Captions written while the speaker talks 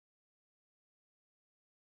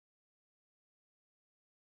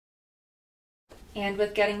And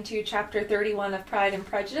with getting to chapter 31 of Pride and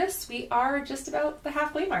Prejudice, we are just about the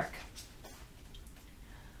halfway mark.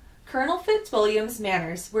 Colonel Fitzwilliam's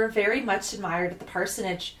manners were very much admired at the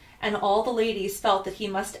parsonage, and all the ladies felt that he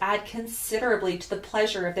must add considerably to the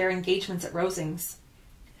pleasure of their engagements at Rosings.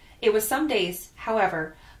 It was some days,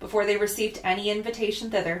 however, before they received any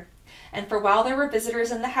invitation thither, and for while there were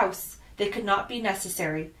visitors in the house, they could not be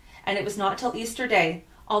necessary, and it was not till Easter Day,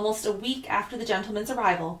 almost a week after the gentleman's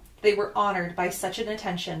arrival, they were honoured by such an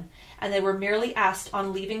attention, and they were merely asked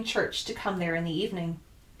on leaving church to come there in the evening.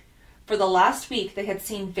 For the last week they had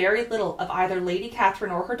seen very little of either Lady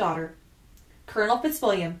Catherine or her daughter. Colonel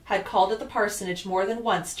Fitzwilliam had called at the parsonage more than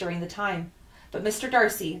once during the time, but Mr.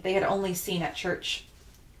 Darcy they had only seen at church.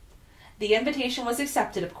 The invitation was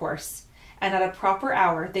accepted, of course, and at a proper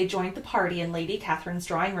hour they joined the party in Lady Catherine's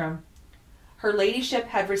drawing-room. Her ladyship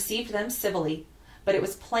had received them civilly, but it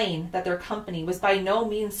was plain that their company was by no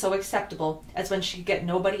means so acceptable as when she could get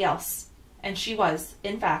nobody else, and she was,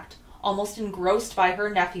 in fact, almost engrossed by her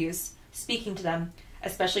nephews, speaking to them,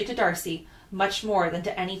 especially to Darcy, much more than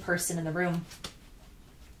to any person in the room.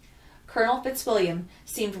 Colonel Fitzwilliam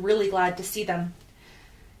seemed really glad to see them.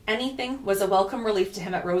 Anything was a welcome relief to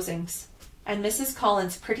him at Rosings, and Mrs.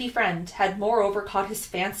 Collins's pretty friend had moreover caught his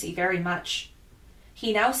fancy very much.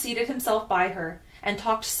 He now seated himself by her, and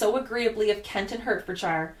talked so agreeably of Kent and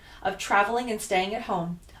Hertfordshire, of travelling and staying at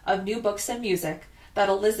home, of new books and music, that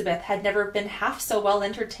Elizabeth had never been half so well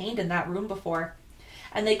entertained in that room before,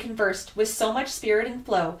 and they conversed with so much spirit and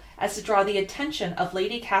flow as to draw the attention of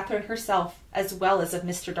Lady Catherine herself, as well as of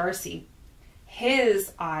Mr. Darcy.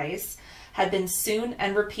 His eyes had been soon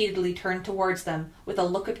and repeatedly turned towards them with a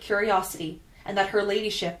look of curiosity, and that her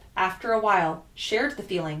ladyship, after a while, shared the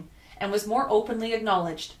feeling, and was more openly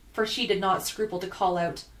acknowledged, for she did not scruple to call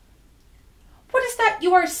out, "What is that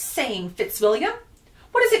you are saying, Fitzwilliam?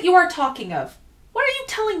 What is it you are talking of? What are you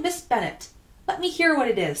telling Miss Bennet? Let me hear what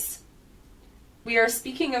it is." "We are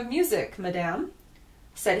speaking of music, madame,"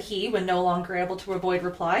 said he, when no longer able to avoid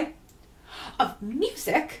reply. "Of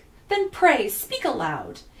music? Then pray speak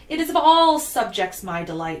aloud. It is of all subjects my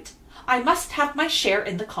delight. I must have my share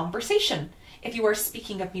in the conversation, if you are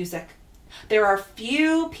speaking of music. There are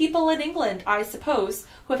few people in England, I suppose,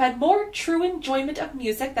 who have had more true enjoyment of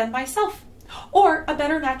music than myself, or a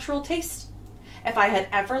better natural taste. If I had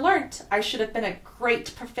ever learnt, I should have been a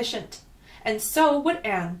great proficient, and so would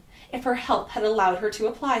Anne, if her health had allowed her to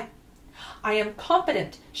apply. I am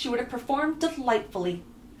confident she would have performed delightfully.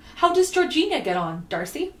 How does Georgina get on,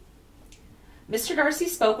 Darcy?" Mr. Darcy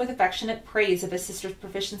spoke with affectionate praise of his sister's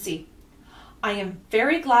proficiency. "I am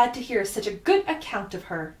very glad to hear such a good account of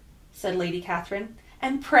her," said Lady Catherine,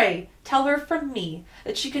 "and pray tell her from me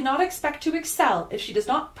that she cannot expect to excel if she does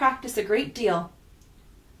not practice a great deal."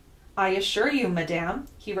 "I assure you, madame,"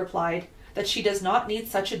 he replied, "that she does not need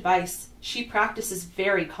such advice. She practices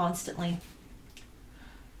very constantly."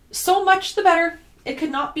 "So much the better. It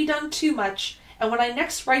could not be done too much, and when I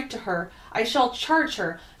next write to her, I shall charge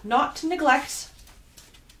her not to neglect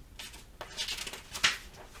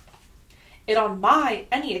it on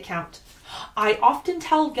any account. I often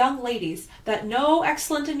tell young ladies that no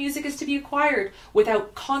excellence in music is to be acquired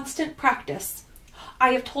without constant practice. I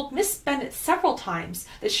have told Miss Bennet several times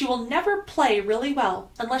that she will never play really well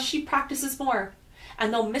unless she practices more,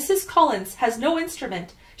 and though Mrs. Collins has no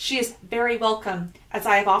instrument, she is very welcome, as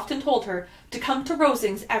I have often told her, to come to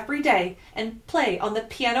Rosings every day and play on the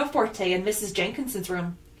pianoforte in Mrs. Jenkinson's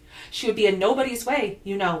room. She would be in nobody's way,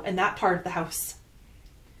 you know, in that part of the house."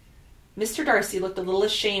 Mr. Darcy looked a little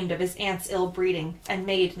ashamed of his aunt's ill-breeding, and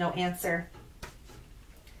made no answer.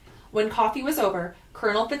 When coffee was over,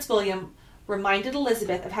 Colonel Fitzwilliam reminded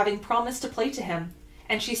Elizabeth of having promised to play to him,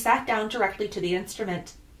 and she sat down directly to the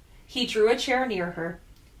instrument. He drew a chair near her.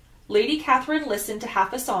 Lady Catherine listened to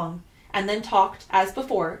half a song, and then talked, as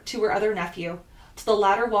before, to her other nephew, till the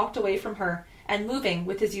latter walked away from her, and moving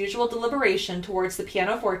with his usual deliberation towards the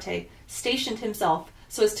pianoforte, stationed himself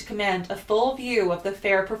so as to command a full view of the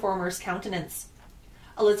fair performer's countenance.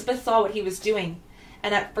 Elizabeth saw what he was doing,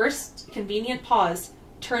 and at first convenient pause,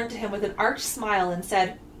 turned to him with an arch smile, and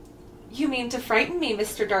said, "You mean to frighten me,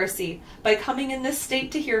 Mr. Darcy, by coming in this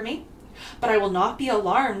state to hear me? But I will not be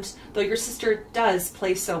alarmed, though your sister does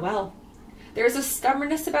play so well. There is a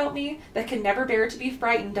stubbornness about me that can never bear to be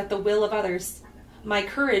frightened at the will of others. My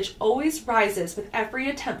courage always rises with every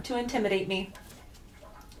attempt to intimidate me."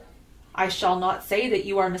 "I shall not say that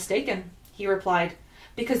you are mistaken," he replied,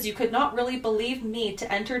 "because you could not really believe me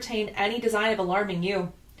to entertain any design of alarming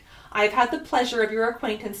you. I have had the pleasure of your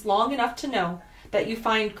acquaintance long enough to know that you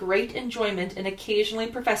find great enjoyment in occasionally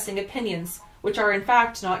professing opinions which are in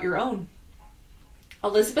fact not your own."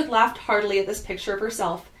 Elizabeth laughed heartily at this picture of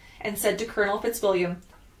herself, and said to Colonel Fitzwilliam,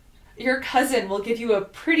 "Your cousin will give you a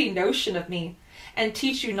pretty notion of me, and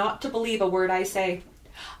teach you not to believe a word I say.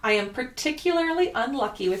 I am particularly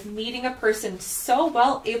unlucky with meeting a person so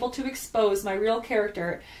well able to expose my real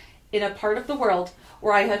character in a part of the world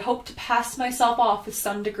where I had hoped to pass myself off with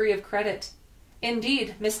some degree of credit.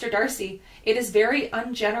 Indeed, Mr. Darcy, it is very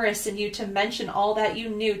ungenerous in you to mention all that you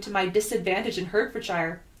knew to my disadvantage in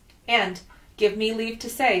Hertfordshire, and, give me leave to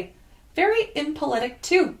say, very impolitic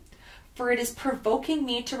too, for it is provoking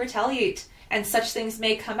me to retaliate, and such things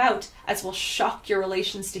may come out as will shock your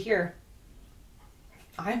relations to hear."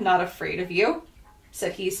 "I am not afraid of you,"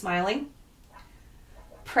 said he, smiling.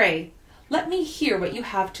 "Pray, let me hear what you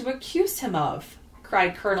have to accuse him of,"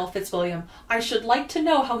 cried Colonel Fitzwilliam. "I should like to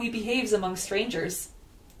know how he behaves among strangers."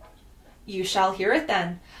 "You shall hear it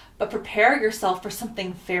then, but prepare yourself for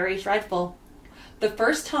something very dreadful. The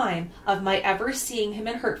first time of my ever seeing him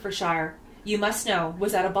in Hertfordshire, you must know,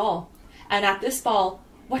 was at a ball, and at this ball,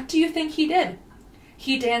 what do you think he did?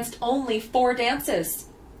 He danced only 4 dances.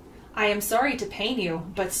 I am sorry to pain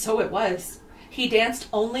you, but so it was. He danced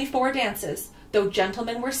only 4 dances, though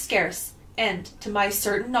gentlemen were scarce, and, to my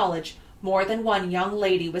certain knowledge, more than one young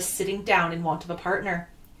lady was sitting down in want of a partner.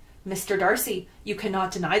 Mr. Darcy, you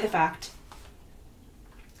cannot deny the fact."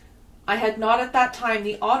 "I had not at that time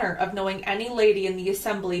the honour of knowing any lady in the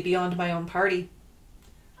assembly beyond my own party."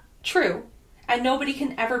 "True, and nobody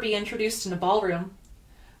can ever be introduced in a ballroom.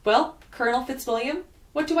 Well, Colonel Fitzwilliam,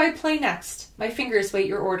 what do I play next? My fingers wait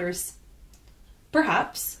your orders."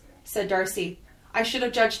 "Perhaps," said Darcy, "I should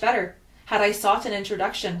have judged better, had I sought an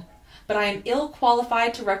introduction, but I am ill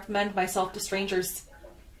qualified to recommend myself to strangers."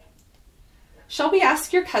 "Shall we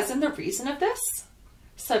ask your cousin the reason of this?"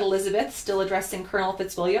 said Elizabeth, still addressing Colonel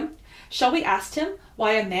Fitzwilliam. "Shall we ask him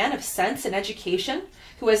why a man of sense and education,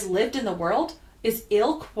 who has lived in the world, is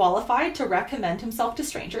ill qualified to recommend himself to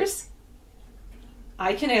strangers?"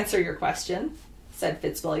 "I can answer your question," said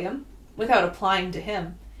Fitzwilliam, without applying to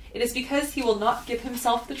him. "It is because he will not give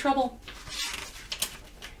himself the trouble."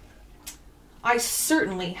 "I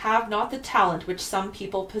certainly have not the talent which some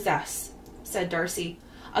people possess," said Darcy,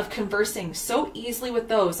 "of conversing so easily with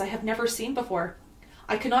those I have never seen before.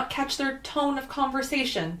 I cannot catch their tone of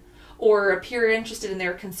conversation, or appear interested in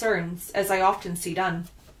their concerns, as I often see done."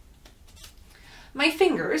 "My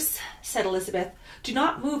fingers," said Elizabeth, "do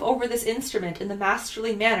not move over this instrument in the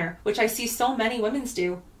masterly manner which I see so many women's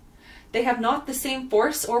do. They have not the same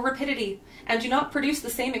force or rapidity, and do not produce the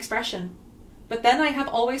same expression. But then I have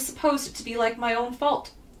always supposed it to be like my own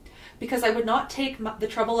fault, because I would not take the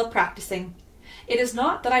trouble of practicing. It is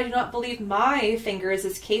not that I do not believe my fingers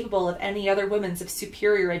as capable of any other woman's of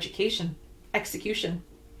superior execution."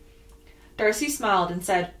 Darcy smiled and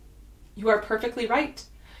said, "You are perfectly right.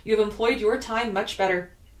 You have employed your time much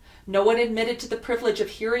better. No one admitted to the privilege of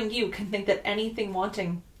hearing you can think that anything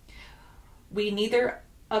wanting. We neither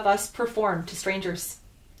of us perform to strangers."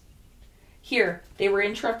 Here they were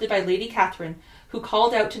interrupted by Lady Catherine, who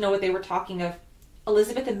called out to know what they were talking of.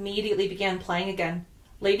 Elizabeth immediately began playing again.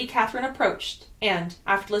 Lady Catherine approached, and,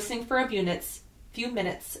 after listening for a few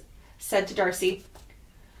minutes, said to Darcy,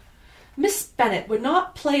 "Miss Bennet would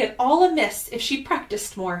not play at all amiss if she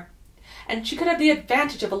practised more, and she could have the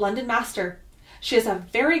advantage of a London master. She has a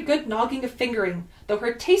very good nogging of fingering, though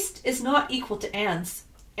her taste is not equal to Anne's.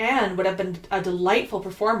 Anne would have been a delightful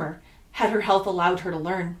performer, had her health allowed her to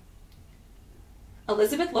learn."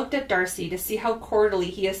 Elizabeth looked at Darcy to see how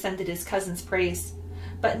cordially he assented his cousin's praise,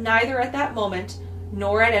 but neither at that moment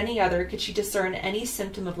nor at any other could she discern any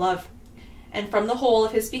symptom of love, and from the whole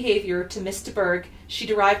of his behaviour to Miss de Bourgh she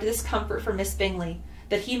derived this comfort from Miss Bingley,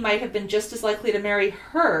 that he might have been just as likely to marry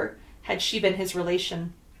her had she been his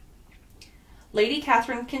relation. Lady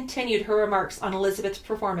Catherine continued her remarks on Elizabeth's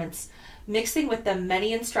performance, mixing with them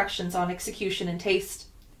many instructions on execution and taste.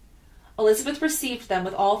 Elizabeth received them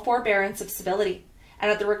with all forbearance of civility, and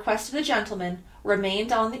at the request of the gentleman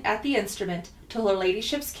remained at the instrument till her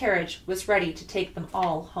ladyship's carriage was ready to take them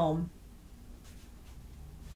all home.